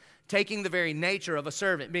nothing, taking the very nature of a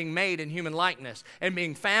servant, being made in human likeness, and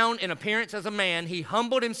being found in appearance as a man, he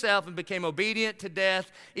humbled himself and became obedient to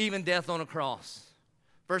death, even death on a cross.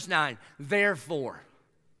 Verse 9, therefore.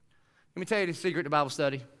 Let me tell you the secret to Bible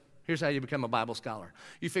study. Here's how you become a Bible scholar.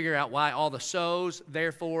 You figure out why all the so's,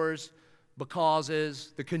 therefores,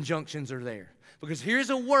 becauses, the conjunctions are there. Because here's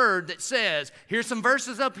a word that says, here's some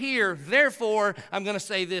verses up here, therefore, I'm going to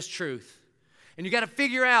say this truth. And you got to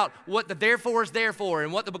figure out what the therefore is there for,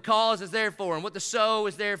 and what the because is there for, and what the so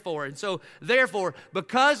is there for. And so, therefore,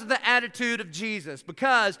 because of the attitude of Jesus,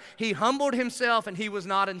 because he humbled himself and he was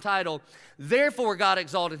not entitled, therefore God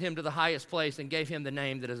exalted him to the highest place and gave him the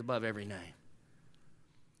name that is above every name.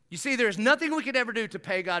 You see, there's nothing we could ever do to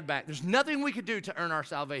pay God back. There's nothing we could do to earn our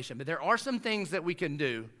salvation. But there are some things that we can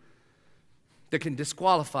do that can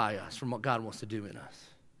disqualify us from what God wants to do in us.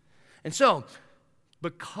 And so,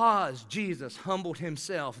 because Jesus humbled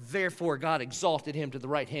himself, therefore God exalted him to the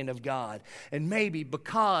right hand of God. And maybe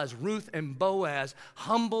because Ruth and Boaz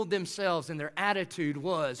humbled themselves and their attitude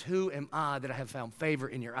was, who am I that I have found favor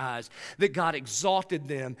in your eyes? That God exalted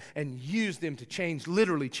them and used them to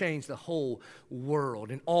literally change the whole world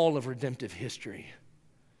and all of redemptive history.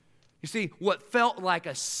 You see, what felt like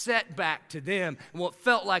a setback to them, and what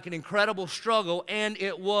felt like an incredible struggle, and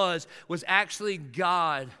it was actually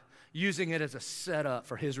God using it as a setup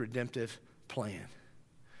for his redemptive plan.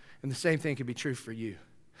 And the same thing can be true for you.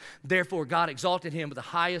 Therefore, God exalted him to the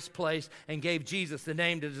highest place and gave Jesus the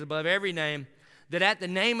name that is above every name, that at the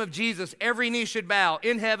name of Jesus, every knee should bow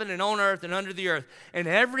in heaven and on earth and under the earth, and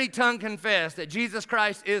every tongue confess that Jesus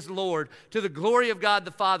Christ is Lord, to the glory of God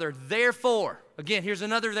the Father. Therefore, again, here's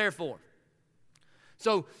another therefore.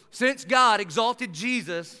 So, since God exalted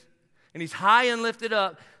Jesus, and he's high and lifted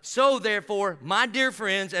up, so therefore, my dear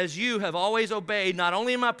friends, as you have always obeyed, not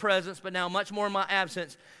only in my presence, but now much more in my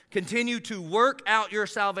absence, continue to work out your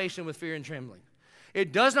salvation with fear and trembling.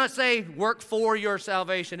 It does not say work for your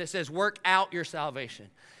salvation. It says work out your salvation.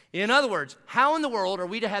 In other words, how in the world are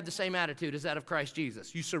we to have the same attitude as that of Christ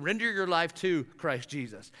Jesus? You surrender your life to Christ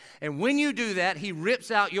Jesus. And when you do that, he rips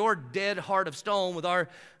out your dead heart of stone with our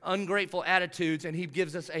ungrateful attitudes, and he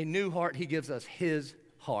gives us a new heart. He gives us his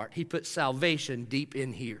heart. He puts salvation deep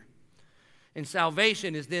in here. And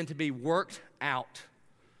salvation is then to be worked out,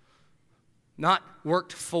 not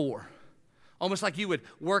worked for. Almost like you would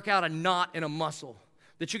work out a knot in a muscle.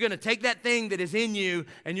 That you're going to take that thing that is in you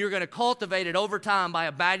and you're going to cultivate it over time by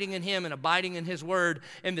abiding in him and abiding in his word.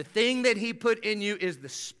 And the thing that he put in you is the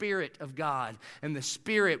Spirit of God. And the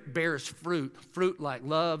Spirit bears fruit. Fruit like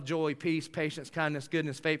love, joy, peace, patience, kindness,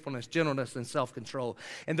 goodness, faithfulness, gentleness, and self-control.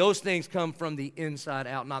 And those things come from the inside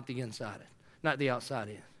out, not the outside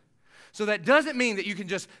in. So that doesn't mean that you can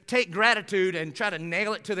just take gratitude and try to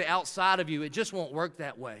nail it to the outside of you. It just won't work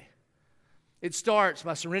that way. It starts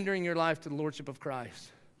by surrendering your life to the Lordship of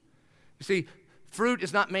Christ. You see, fruit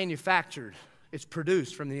is not manufactured. It's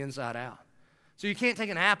produced from the inside out. So you can't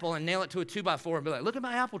take an apple and nail it to a 2x4 and be like, look at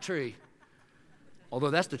my apple tree.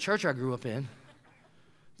 Although that's the church I grew up in.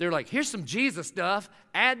 They're like, here's some Jesus stuff.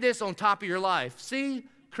 Add this on top of your life. See,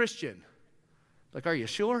 Christian. Like, are you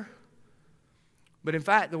sure? But in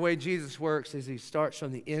fact, the way Jesus works is he starts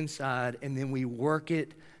from the inside and then we work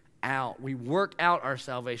it out. We work out our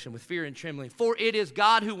salvation with fear and trembling. For it is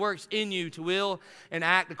God who works in you to will and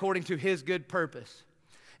act according to his good purpose.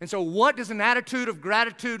 And so what does an attitude of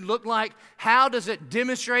gratitude look like? How does it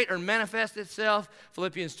demonstrate or manifest itself?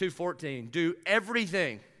 Philippians 2:14. Do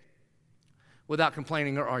everything without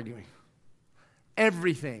complaining or arguing.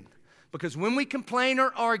 Everything. Because when we complain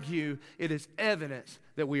or argue, it is evidence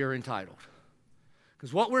that we are entitled.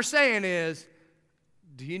 Because what we're saying is,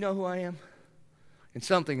 do you know who I am? And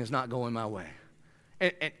something is not going my way.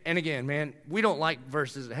 And again, man, we don't like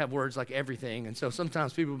verses that have words like everything. And so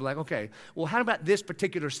sometimes people will be like, okay, well, how about this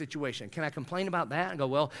particular situation? Can I complain about that? And go,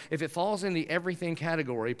 well, if it falls in the everything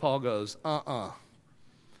category, Paul goes,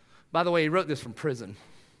 By the way, he wrote this from prison.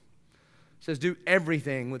 He says, do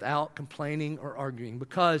everything without complaining or arguing.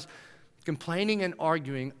 Because complaining and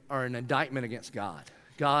arguing are an indictment against God.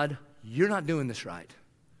 God, you're not doing this right.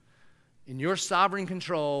 In your sovereign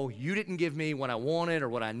control, you didn't give me what I wanted or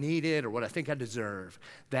what I needed or what I think I deserve.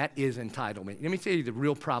 That is entitlement. Let me tell you the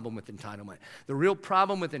real problem with entitlement. The real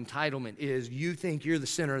problem with entitlement is you think you're the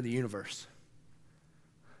center of the universe.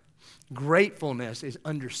 Gratefulness is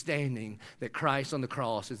understanding that Christ on the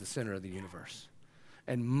cross is the center of the universe.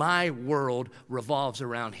 And my world revolves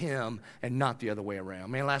around him and not the other way around.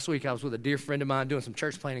 Man, last week I was with a dear friend of mine doing some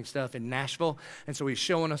church planting stuff in Nashville. And so he's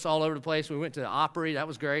showing us all over the place. We went to the Opry. That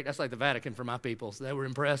was great. That's like the Vatican for my people. So they were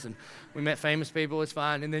impressed. And we met famous people. It's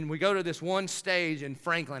fine. And then we go to this one stage in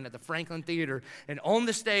Franklin at the Franklin Theater. And on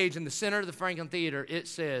the stage in the center of the Franklin Theater, it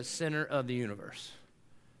says center of the universe.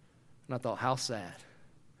 And I thought, how sad.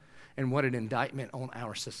 And what an indictment on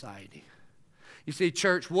our society. You see,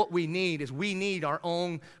 church, what we need is we need our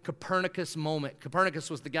own Copernicus moment. Copernicus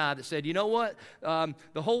was the guy that said, you know what?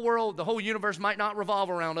 The whole world, the whole universe might not revolve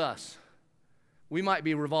around us. We might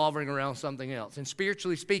be revolving around something else. And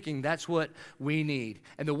spiritually speaking, that's what we need.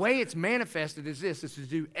 And the way it's manifested is this, is to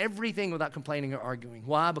do everything without complaining or arguing.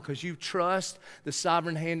 Why? Because you trust the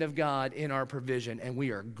sovereign hand of God in our provision, and we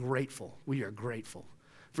are grateful. We are grateful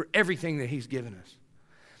for everything that he's given us.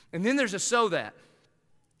 And then there's a so that.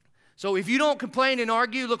 So if you don't complain and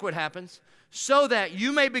argue, look what happens. So that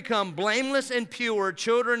you may become blameless and pure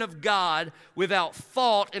children of God without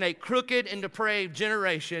fault in a crooked and depraved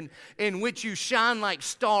generation in which you shine like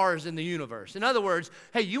stars in the universe. In other words,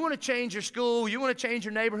 hey, you want to change your school, you want to change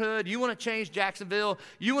your neighborhood, you want to change Jacksonville,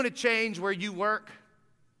 you want to change where you work.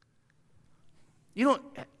 You don't,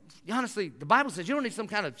 honestly, the Bible says you don't need some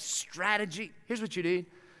kind of strategy. Here's what you need.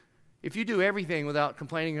 If you do everything without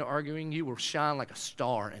complaining or arguing, you will shine like a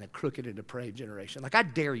star in a crooked and depraved generation. Like I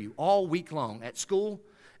dare you all week long at school,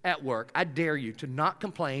 at work, I dare you to not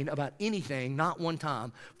complain about anything, not one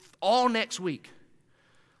time, all next week.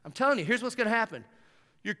 I'm telling you, here's what's going to happen.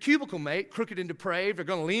 Your cubicle mate, crooked and depraved, are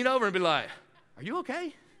going to lean over and be like, are you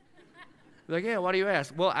okay? Be like, yeah, why do you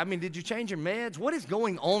ask? Well, I mean, did you change your meds? What is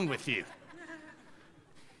going on with you?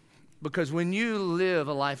 Because when you live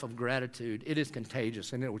a life of gratitude, it is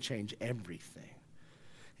contagious and it will change everything.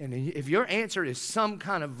 And if your answer is some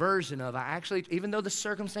kind of version of, even though the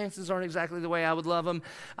circumstances aren't exactly the way I would love them,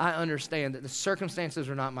 I understand that the circumstances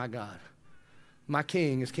are not my God. My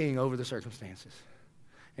king is king over the circumstances.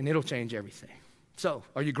 And it'll change everything. So,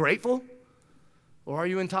 are you grateful or are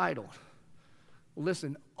you entitled? Well,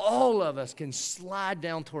 listen, all of us can slide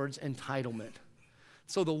down towards entitlement.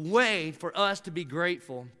 So the way for us to be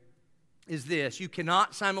grateful is this. You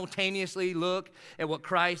cannot simultaneously look at what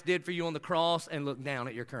Christ did for you on the cross and look down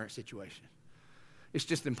at your current situation. It's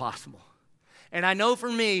just impossible. And I know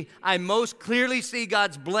for me, I most clearly see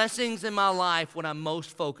God's blessings in my life when I'm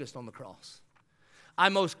most focused on the cross. I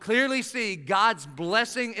most clearly see God's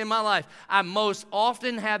blessing in my life. I most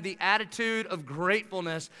often have the attitude of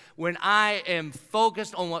gratefulness when I am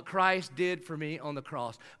focused on what Christ did for me on the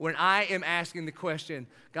cross. When I am asking the question,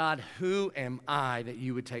 God, who am I that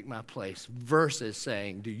you would take my place? Versus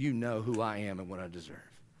saying, do you know who I am and what I deserve?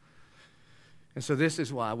 And so this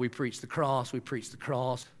is why we preach the cross. We preach the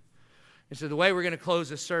cross. And so the way we're going to close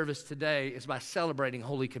this service today is by celebrating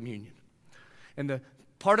Holy Communion. And the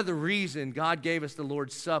part of the reason God gave us the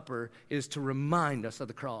Lord's Supper is to remind us of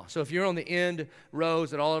the cross. So if you're on the end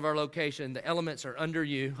rows at all of our location, the elements are under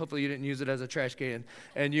you. Hopefully you didn't use it as a trash can.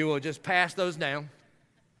 And you will just pass those down.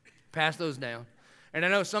 Pass those down. And I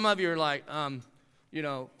know some of you are like,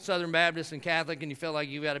 Southern Baptist and Catholic, and you feel like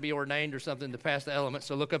you've got to be ordained or something to pass the elements.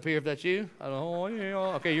 So look up here if that's you. Oh, yeah.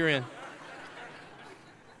 Okay, you're in.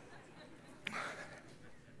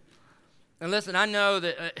 And listen, I know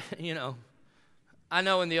that, I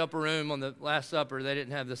know in the upper room on the Last Supper, they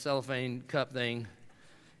didn't have the cellophane cup thing,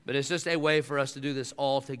 but it's just a way for us to do this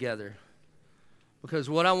all together. Because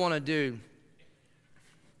what I want to do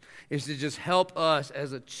is to just help us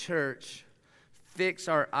as a church fix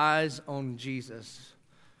our eyes on Jesus.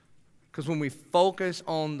 Because when we focus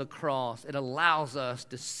on the cross, it allows us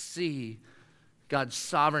to see God's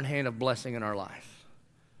sovereign hand of blessing in our life.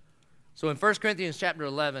 So in 1 Corinthians chapter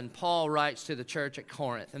 11, Paul writes to the church at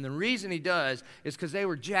Corinth. And the reason he does is because they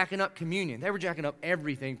were jacking up communion. They were jacking up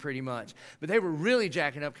everything pretty much. But they were really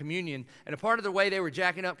jacking up communion. And a part of the way they were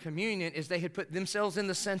jacking up communion is they had put themselves in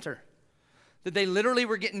the center. That they literally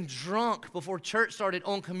were getting drunk before church started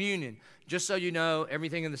on communion. Just so you know,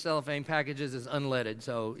 everything in the cellophane packages is unleaded.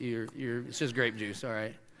 So it's just grape juice, all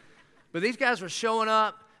right? But these guys were showing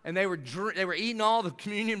up. And they were eating all the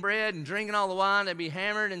communion bread and drinking all the wine. They'd be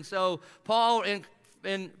hammered. And so Paul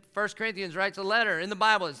in 1 Corinthians writes a letter. In the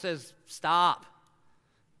Bible it says, stop.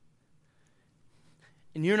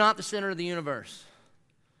 And you're not the center of the universe.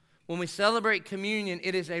 When we celebrate communion,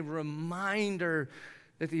 it is a reminder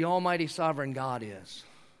that the Almighty Sovereign God is.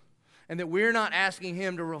 And that we're not asking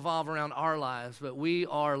Him to revolve around our lives, but we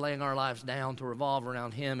are laying our lives down to revolve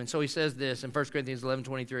around Him. And so he says this in 1 Corinthians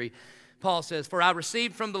 11:23. Paul says, for I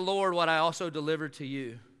received from the Lord what I also delivered to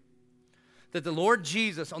you. That the Lord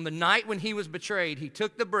Jesus, on the night when He was betrayed, He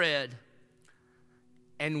took the bread,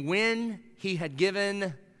 and when He had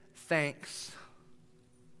given thanks.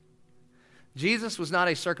 Jesus was not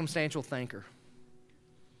a circumstantial thinker.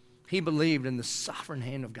 He believed in the sovereign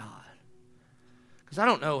hand of God. Because I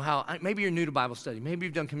don't know how, maybe you're new to Bible study. Maybe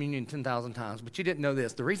you've done communion 10,000 times, but you didn't know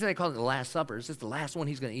this. The reason they call it the Last Supper is it's the last one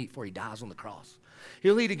He's going to eat before He dies on the cross.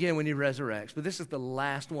 He'll eat again when He resurrects, but this is the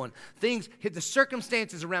last one. The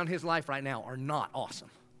circumstances around His life right now are not awesome.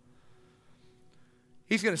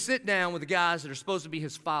 He's going to sit down with the guys that are supposed to be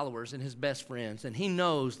His followers and His best friends, and He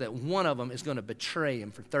knows that one of them is going to betray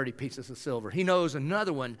Him for 30 pieces of silver. He knows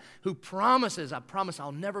another one who promises, I promise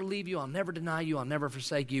I'll never leave you, I'll never deny you, I'll never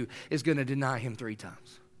forsake you, is going to deny Him 3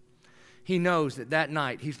 times. He knows that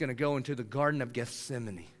night He's going to go into the Garden of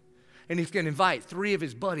Gethsemane. And He's going to invite 3 of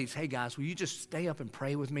His buddies. Hey, guys, will you just stay up and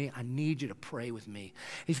pray with me? I need you to pray with me.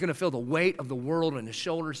 He's going to feel the weight of the world on His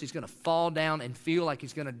shoulders. He's going to fall down and feel like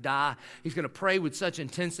He's going to die. He's going to pray with such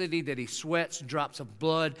intensity that he sweats drops of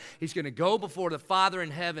blood. He's going to go before the Father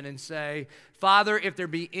in heaven and say, Father, if there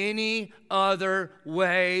be any other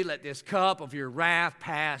way, let this cup of your wrath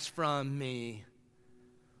pass from me.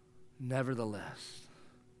 Nevertheless,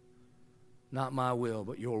 not my will,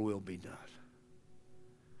 but your will be done.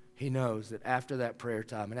 He knows that after that prayer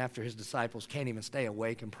time and after His disciples can't even stay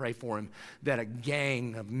awake and pray for Him, that a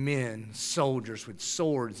gang of men, soldiers with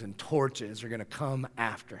swords and torches are going to come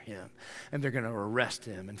after Him. And they're going to arrest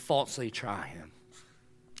Him and falsely try Him.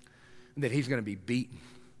 And that He's going to be beaten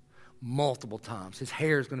multiple times. His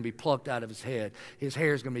hair is going to be plucked out of His head. His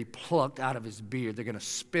hair is going to be plucked out of His beard. They're going to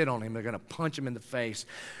spit on Him. They're going to punch Him in the face.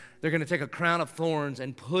 They're going to take a crown of thorns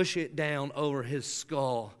and push it down over His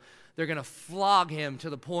skull. They're going to flog him to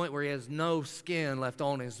the point where he has no skin left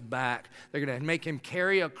on his back. They're going to make him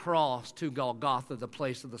carry a cross to Golgotha, the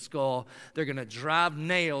place of the skull. They're going to drive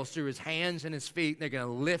nails through his hands and his feet. They're going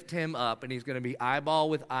to lift him up, and he's going to be eyeball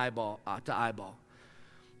with eyeball to eyeball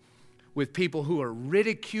with people who are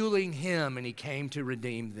ridiculing him, and he came to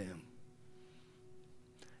redeem them.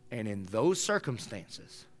 And in those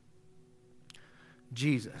circumstances,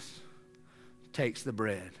 Jesus takes the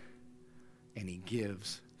bread and he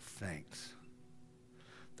gives thanks.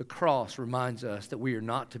 The cross reminds us that we are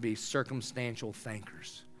not to be circumstantial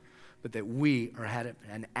thankers, but that we are had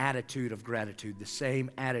an attitude of gratitude, the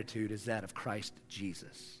same attitude as that of Christ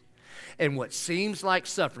Jesus. And what seems like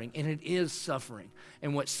suffering, and it is suffering,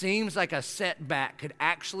 and what seems like a setback could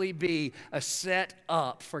actually be a set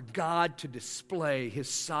up for God to display his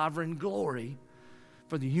sovereign glory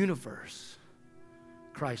for the universe,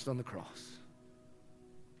 Christ on the cross.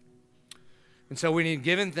 And so when he had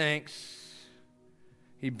given thanks,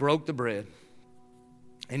 he broke the bread,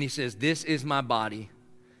 and he says, "This is my body,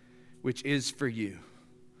 which is for you.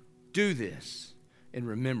 Do this in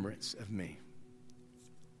remembrance of me."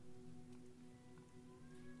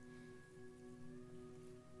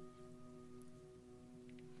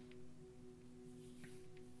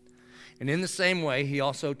 And in the same way, he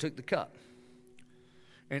also took the cup.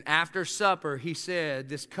 And after supper, he said,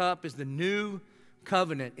 "This cup is the new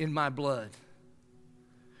covenant in my blood."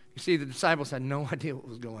 You see, the disciples had no idea what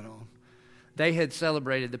was going on. They had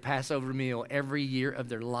celebrated the Passover meal every year of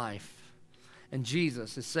their life. And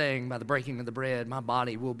Jesus is saying, by the breaking of the bread, my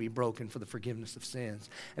body will be broken for the forgiveness of sins.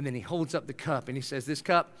 And then he holds up the cup and he says, this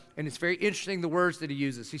cup, and it's very interesting the words that he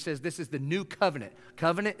uses. He says, this is the new covenant.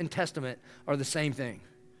 Covenant and testament are the same thing.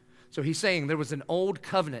 So he's saying there was an old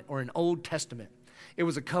covenant or an old testament. It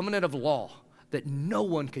was a covenant of law that no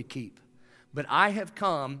one could keep. But I have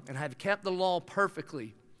come and have kept the law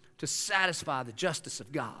perfectly to satisfy the justice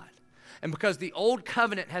of God. And because the old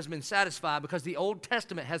covenant has been satisfied, because the Old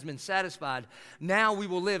Testament has been satisfied, now we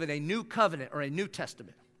will live in a new covenant or a new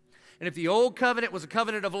testament. And if the old covenant was a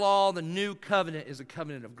covenant of law, the new covenant is a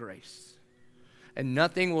covenant of grace. And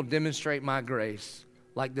nothing will demonstrate my grace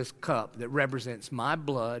like this cup that represents my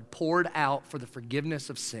blood poured out for the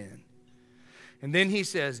forgiveness of sin. And then he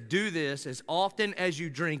says, do this as often as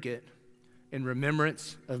you drink it in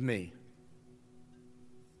remembrance of me.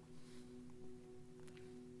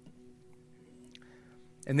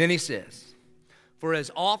 And then he says, for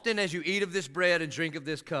as often as you eat of this bread and drink of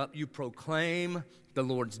this cup, you proclaim the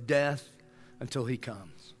Lord's death until he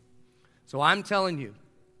comes. So I'm telling you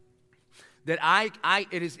that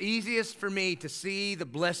it is easiest for me to see the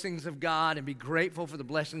blessings of God and be grateful for the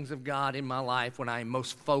blessings of God in my life when I am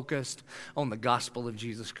most focused on the gospel of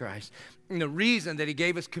Jesus Christ. And the reason that he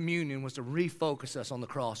gave us communion was to refocus us on the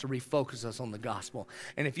cross, to refocus us on the gospel.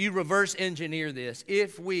 And if you reverse engineer this,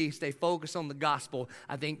 if we stay focused on the gospel,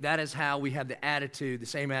 I think that is how we have the attitude, the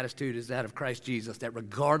same attitude as that of Christ Jesus, that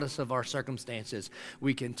regardless of our circumstances,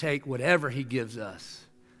 we can take whatever he gives us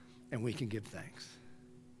and we can give thanks.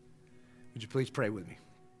 Would you please pray with me?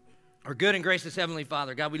 Our good and gracious Heavenly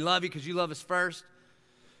Father, God, we love you because you love us first.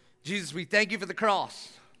 Jesus, we thank you for the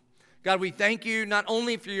cross. God, we thank you not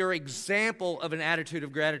only for your example of an attitude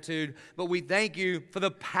of gratitude, but we thank you for the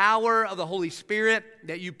power of the Holy Spirit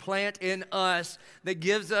that you plant in us that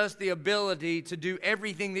gives us the ability to do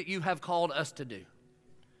everything that you have called us to do.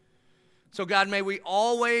 So, God, may we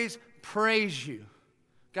always praise you.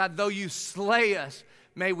 God, though you slay us,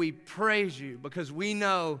 may we praise you because we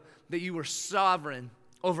know that you are sovereign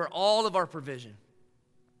over all of our provision.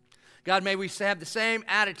 God, may we have the same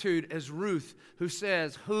attitude as Ruth, who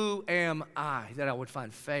says, who am I that I would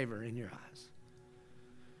find favor in your eyes?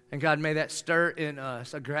 And God, may that stir in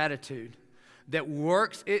us a gratitude that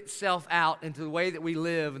works itself out into the way that we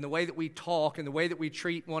live and the way that we talk and the way that we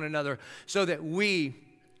treat one another so that we,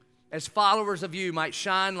 as followers of you, might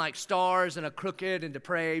shine like stars in a crooked and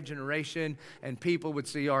depraved generation, and people would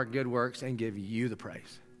see our good works and give you the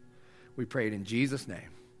praise. We pray it in Jesus' name.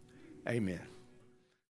 Amen.